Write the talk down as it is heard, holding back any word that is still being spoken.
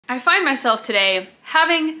I find myself today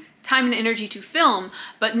having time and energy to film,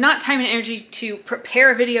 but not time and energy to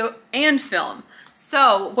prepare a video and film.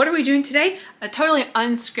 So what are we doing today? A totally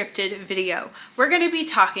unscripted video. We're going to be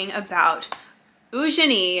talking about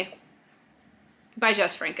Eugenie by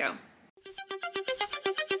Jess Franco.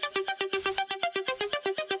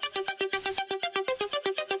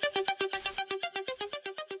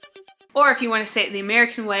 Or if you want to say it the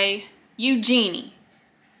American way, Eugenie.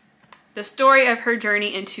 The story of her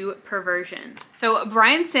journey into perversion. So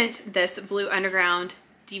Brian sent this Blue Underground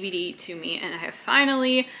DVD to me and I have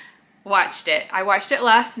finally watched it. I watched it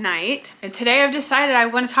last night and today I've decided I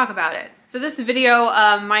want to talk about it. So this video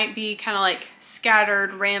might be kind of like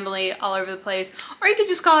scattered, rambly, all over the place, or you could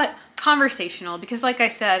just call it conversational because like I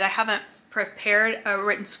said, I haven't prepared a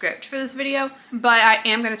written script for this video, but I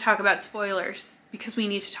am going to talk about spoilers because we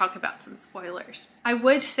need to talk about some spoilers. I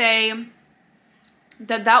would say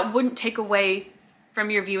that wouldn't take away from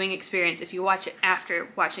your viewing experience if you watch it after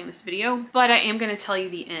watching this video, but I am going to tell you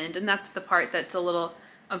the end, and that's the part that's a little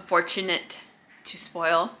unfortunate to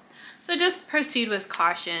spoil. So just proceed with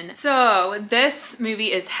caution. So this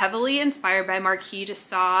movie is heavily inspired by Marquis de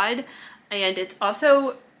Sade, and it's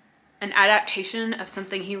also an adaptation of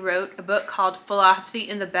something he wrote, a book called Philosophy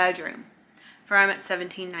in the Bedroom from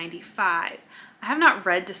 1795. I have not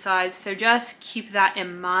read de Sade, so just keep that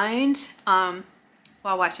in mind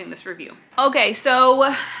while watching this review. Okay,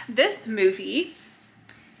 so this movie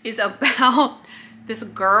is about this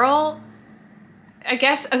girl, I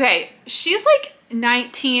guess, okay, she's like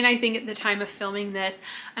 19, I think, at the time of filming this,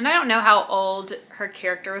 and I don't know how old her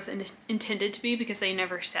character was intended to be because they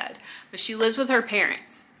never said, but she lives with her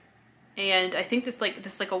parents, and I think this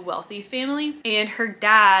like a wealthy family, and her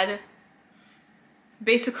dad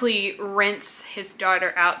basically rents his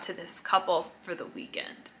daughter out to this couple for the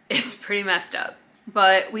weekend. It's pretty messed up.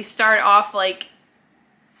 But we start off like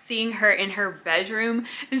seeing her in her bedroom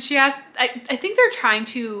and she has, I think they're trying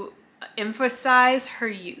to emphasize her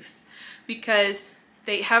youth because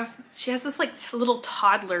she has this like little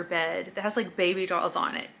toddler bed that has like baby dolls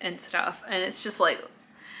on it and stuff. And it's just like,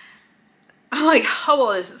 I'm like, how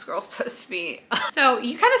old is this girl supposed to be? So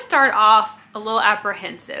you kind of start off a little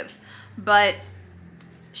apprehensive, but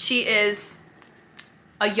she is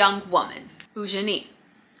a young woman, Eugenie,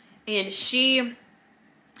 and she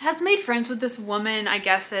has made friends with this woman, I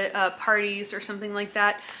guess, at parties or something like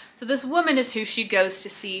that. So this woman is who she goes to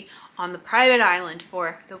see on the private island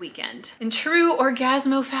for the weekend. In true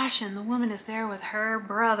Orgasmo fashion, the woman is there with her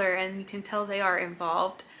brother and you can tell they are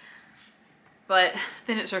involved. But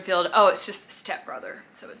then it's revealed, oh, it's just the stepbrother,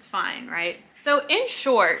 so it's fine, right? So in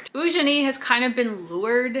short, Eugenie has kind of been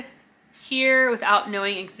lured here without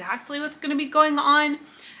knowing exactly what's going to be going on.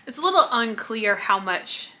 It's a little unclear how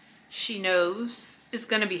much she knows is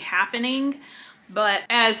going to be happening, but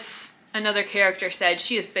as another character said,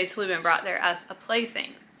 she has basically been brought there as a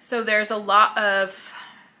plaything. So there's a lot of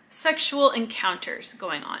sexual encounters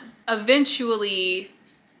going on. Eventually,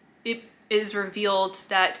 it is revealed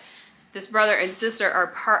that this brother and sister are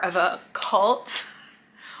part of a cult,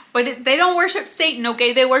 but they don't worship Satan,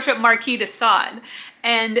 okay? They worship Marquis de Sade,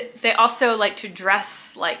 and they also like to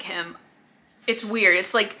dress like him. It's weird.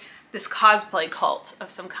 It's like this cosplay cult of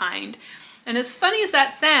some kind. And as funny as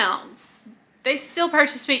that sounds, they still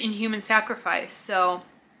participate in human sacrifice. So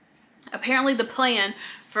apparently the plan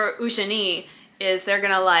for Eugenie is they're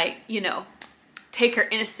gonna like, you know, take her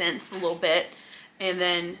innocence a little bit and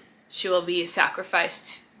then she will be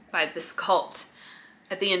sacrificed by this cult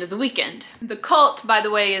at the end of the weekend. The cult, by the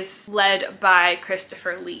way, is led by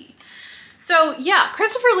Christopher Lee. So yeah,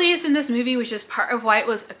 Christopher Lee is in this movie, which is part of why it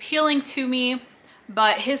was appealing to me,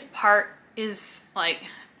 but his part is like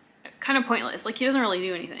kind of pointless. Like he doesn't really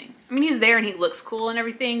do anything. I mean, he's there and he looks cool and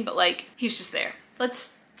everything, but like he's just there.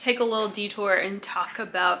 Let's take a little detour and talk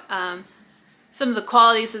about some of the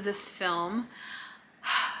qualities of this film.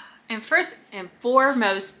 And first and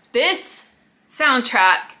foremost, this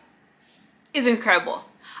soundtrack is incredible.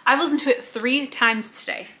 I've listened to it 3 times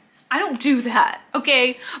today. I don't do that,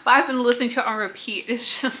 okay? But I've been listening to it on repeat.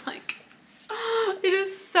 It's just like, it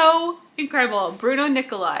is so incredible. Bruno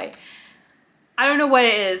Nicolai. I don't know what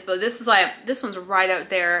it is, but this one's right out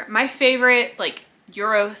there. My favorite like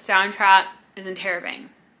Euro soundtrack is Interrobang,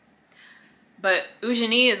 but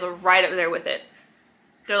Eugenie is right up there with it.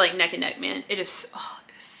 They're like neck and neck, man. It is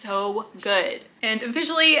so good. And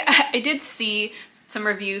visually, I did see some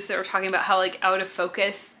reviews that were talking about how like out of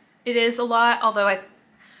focus it is a lot, although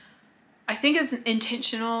I think it's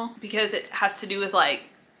intentional because it has to do with like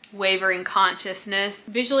wavering consciousness.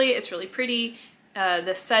 Visually, it's really pretty.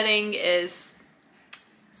 The setting is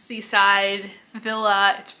seaside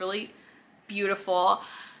villa. It's really beautiful.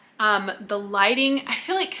 The lighting, I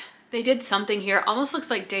feel like they did something here. Almost looks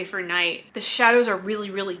like day for night. The shadows are really,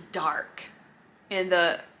 really dark. And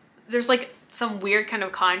there's like some weird kind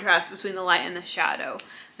of contrast between the light and the shadow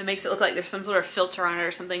that makes it look like there's some sort of filter on it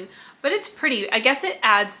or something. But it's pretty. I guess it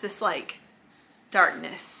adds this like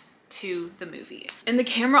darkness to the movie. And the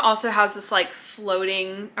camera also has this like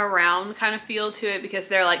floating around kind of feel to it because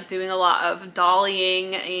they're like doing a lot of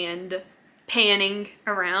dollying and panning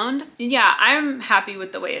around. And yeah, I'm happy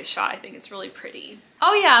with the way it's shot. I think it's really pretty.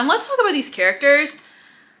 Oh yeah, and let's talk about these characters.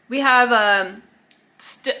 We have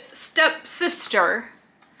stepsister,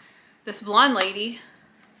 this blonde lady.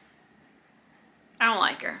 I don't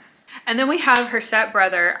like her. And then we have her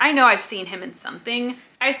stepbrother. I know I've seen him in something.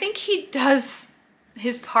 I think he does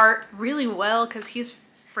his part really well because he's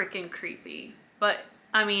freaking creepy. But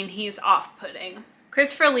I mean, he's off-putting.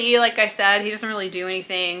 Christopher Lee, like I said, he doesn't really do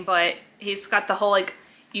anything, but he's got the whole like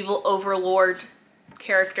evil overlord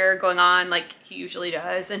character going on like he usually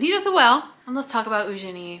does, and he does it well. And let's talk about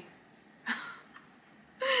Eugenie.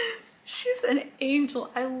 She's an angel.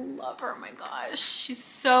 I love her. Oh my gosh, she's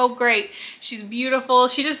so great. She's beautiful.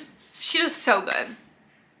 She does so good.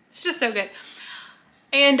 She's just so good.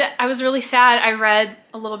 And I was really sad. I read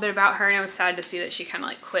a little bit about her and I was sad to see that she kind of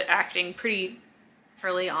like quit acting pretty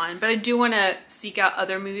early on, but I do want to seek out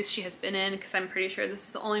other movies she has been in because I'm pretty sure this is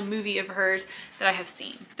the only movie of hers that I have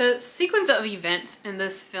seen. The sequence of events in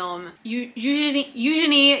this film,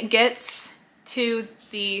 Eugenie gets to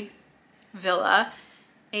the villa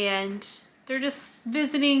and they're just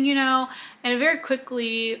visiting, you know, and very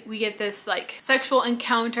quickly we get this like sexual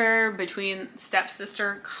encounter between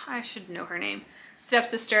stepsister, I should know her name,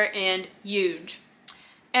 stepsister and Euge.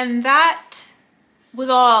 And that was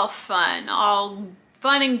all fun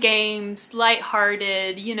and games,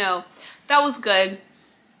 lighthearted, you know, that was good.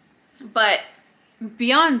 But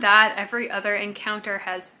beyond that, every other encounter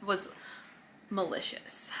was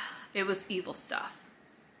malicious. It was evil stuff.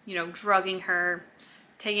 You know, drugging her,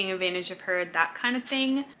 taking advantage of her, that kind of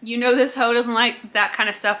thing. You know this hoe doesn't like that kind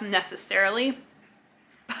of stuff necessarily,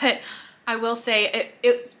 but I will say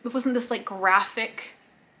it wasn't this like graphically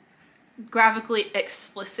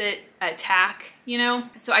explicit attack, you know,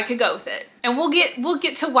 so I could go with it. And we'll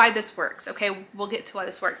get to why this works, okay? We'll get to why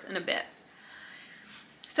this works in a bit.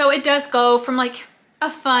 So it does go from like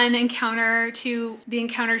a fun encounter to the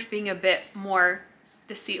encounters being a bit more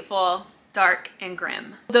deceitful, dark, and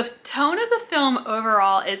grim. The tone of the film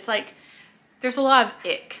overall is like there's a lot of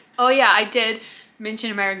ick. Oh yeah, I did mention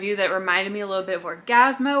in my review that it reminded me a little bit of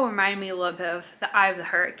Orgasmo, reminded me a little bit of The Eye of the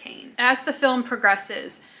Hurricane. As the film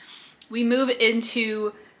progresses, we move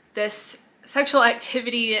into this sexual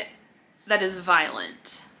activity that is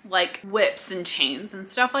violent, like whips and chains and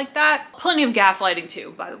stuff like that. Plenty of gaslighting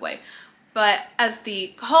too, by the way. But as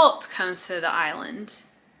the cult comes to the island,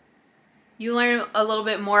 you learn a little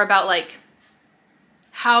bit more about like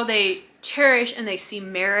how they cherish and they see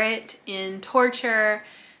merit in torture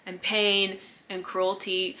and pain and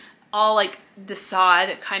cruelty, all like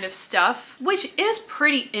Desaad kind of stuff, which is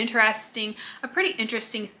pretty interesting, a pretty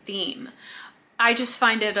interesting theme. I just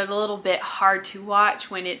find it a little bit hard to watch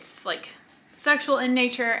when it's like sexual in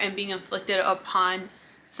nature and being inflicted upon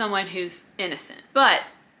someone who's innocent. But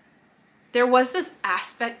there was this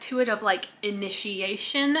aspect to it of like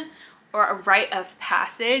initiation or a rite of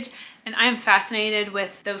passage, and I'm fascinated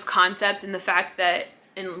with those concepts and the fact that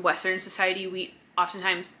in Western society we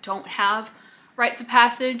oftentimes don't have rites of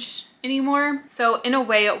passage anymore. So in a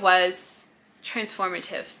way it was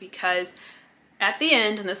transformative because at the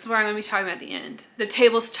end, and this is where I'm going to be talking about at the end, the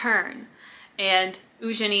tables turn and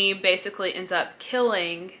Eugenie basically ends up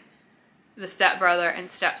killing the stepbrother and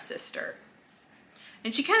stepsister.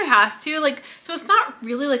 And she kind of has to, like, so it's not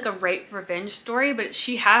really like a rape revenge story, but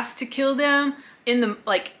she has to kill them in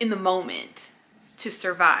the moment to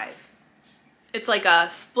survive. It's like a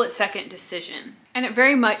split-second decision. And it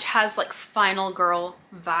very much has like Final Girl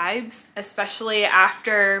vibes, especially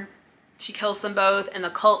after she kills them both and the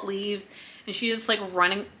cult leaves and she's just like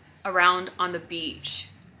running around on the beach.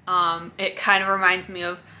 It kind of reminds me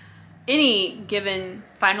of any given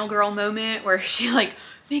Final Girl moment where she like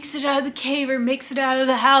makes it out of the cave or makes it out of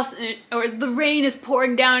the house, or the rain is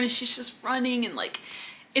pouring down and she's just running, and like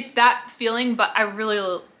it's that feeling. But I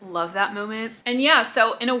really love that moment. And yeah,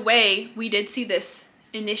 so in a way we did see this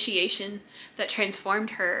initiation that transformed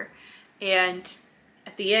her, and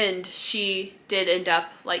at the end she did end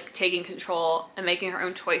up like taking control and making her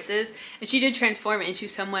own choices, and she did transform into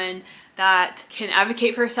someone that can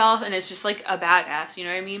advocate for herself and is just like a badass, you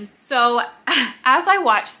know what I mean? So as I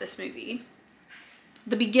watched this movie,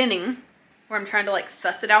 the beginning where I'm trying to like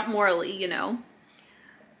suss it out morally, you know,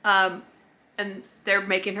 and they're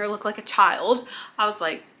making her look like a child. I was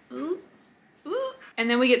like, ooh, ooh. And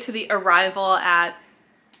then we get to the arrival at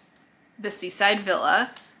the seaside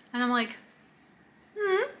villa, and I'm like,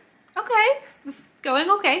 okay, this is going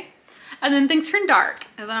okay. And then things turn dark,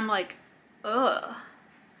 and then I'm like, ugh.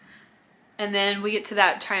 And then we get to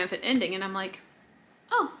that triumphant ending, and I'm like,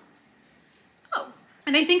 oh.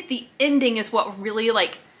 And I think the ending is what really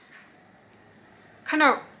like kind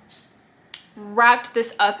of wrapped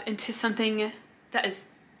this up into something that is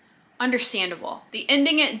understandable. The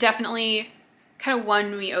ending, it definitely kind of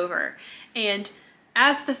won me over. And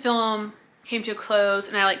as the film came to a close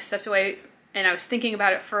and I like stepped away and I was thinking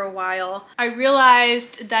about it for a while, I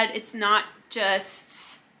realized that it's not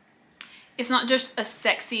just a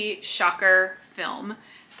sexy shocker film.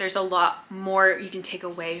 There's a lot more you can take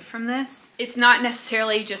away from this. It's not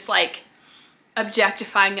necessarily just like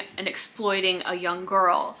objectifying and exploiting a young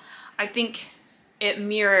girl. I think it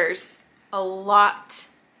mirrors a lot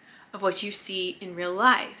of what you see in real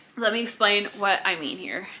life. Let me explain what I mean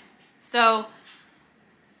here. So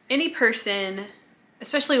any person,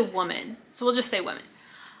 especially a woman, so we'll just say women,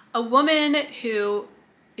 a woman who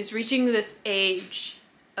is reaching this age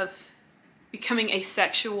of becoming a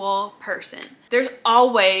sexual person, there's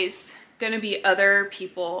always going to be other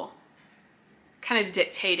people kind of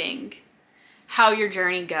dictating how your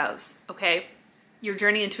journey goes, okay? Your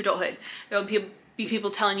journey into adulthood. There will be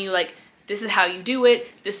people telling you like, this is how you do it,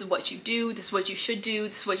 this is what you do, this is what you should do,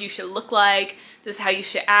 this is what you should look like, this is how you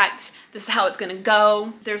should act, this is how it's gonna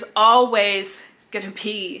go. There's always gonna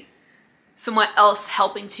be someone else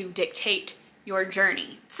helping to dictate your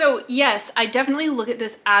journey. So yes, I definitely look at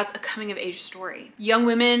this as a coming of age story. Young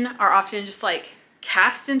women are often just like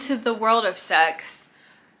cast into the world of sex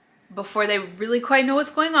before they really quite know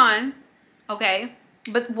what's going on, okay?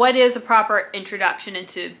 But what is a proper introduction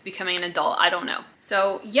into becoming an adult? I don't know.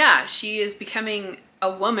 So yeah, she is becoming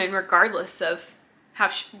a woman regardless of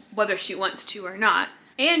whether she wants to or not.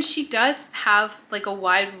 And she does have like a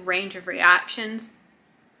wide range of reactions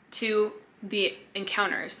to the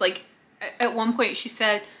encounters. Like at one point she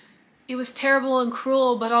said, it was terrible and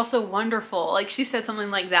cruel, but also wonderful. Like she said something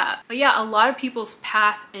like that. But yeah, a lot of people's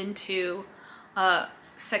path into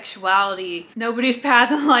sexuality, nobody's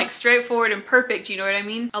path is like straightforward and perfect, you know what I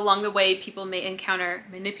mean? Along the way, people may encounter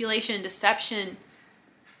manipulation, deception,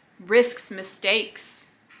 risks, mistakes,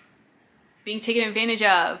 being taken advantage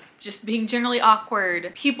of, just being generally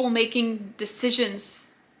awkward, people making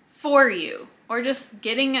decisions for you, or just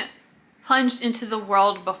getting plunged into the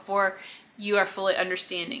world before you are fully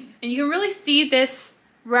understanding. And you can really see this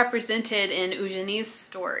represented in Eugenie's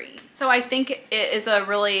story. So I think it is a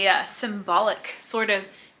really symbolic sort of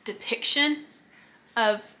depiction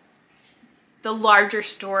of the larger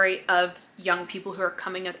story of young people who are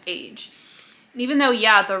coming of age. And even though,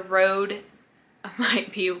 yeah, the road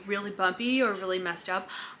might be really bumpy or really messed up,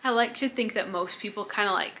 I like to think that most people kind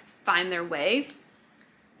of like find their way.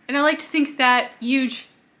 And I like to think that Euge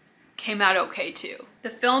came out okay too.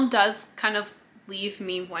 The film does kind of leave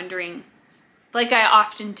me wondering, like I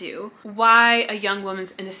often do, why a young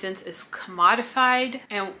woman's innocence is commodified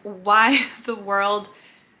and why the world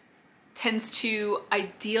tends to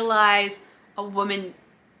idealize a woman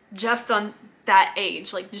just on that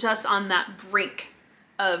age, like just on that brink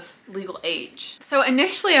of legal age. So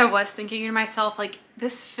initially I was thinking to myself, like,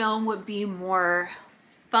 this film would be more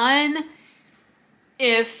fun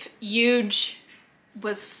if Euge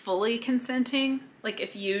was fully consenting. Like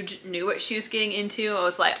if Euge knew what she was getting into, I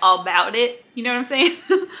was like all about it. You know what I'm saying?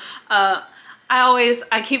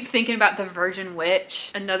 I keep thinking about The Virgin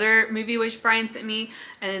Witch, another movie which Brian sent me.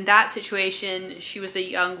 And in that situation, she was a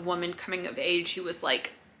young woman coming of age who was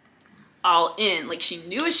like all in. Like she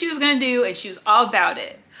knew what she was gonna do and she was all about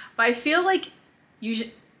it. But I feel like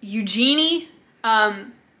Eugenie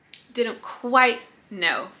didn't quite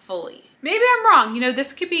know fully. Maybe I'm wrong. You know,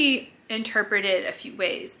 this could be interpreted a few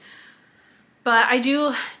ways. But I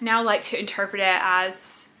do now like to interpret it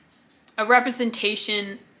as a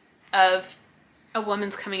representation of a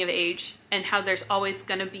woman's coming of age and how there's always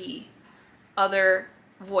going to be other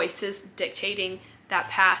voices dictating that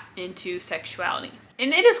path into sexuality.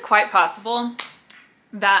 And it is quite possible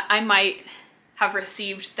that I might have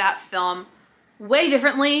received that film way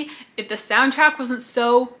differently if the soundtrack wasn't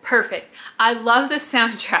so perfect. I love the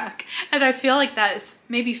soundtrack, and I feel like that is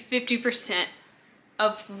maybe 50%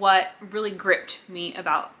 of what really gripped me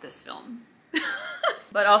about this film.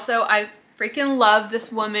 But also I freaking love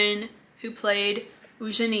this woman who played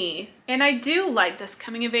Eugenie, and I do like this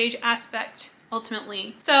coming of age aspect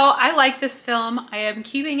ultimately. So I like this film. I am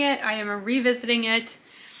keeping it, I am revisiting it,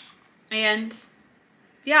 and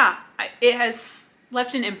yeah, it has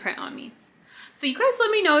left an imprint on me. So you guys let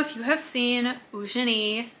me know if you have seen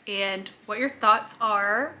Eugenie and what your thoughts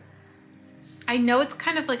are. I know it's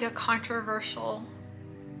kind of like a controversial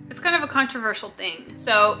thing.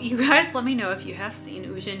 So you guys let me know if you have seen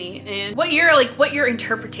Eugenie and what your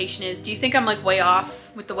interpretation is. Do you think I'm like way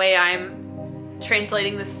off with the way I'm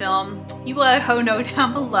translating this film? You let Ho know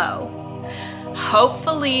down below.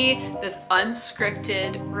 Hopefully this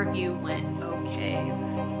unscripted review went okay.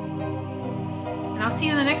 And I'll see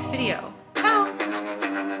you in the next video.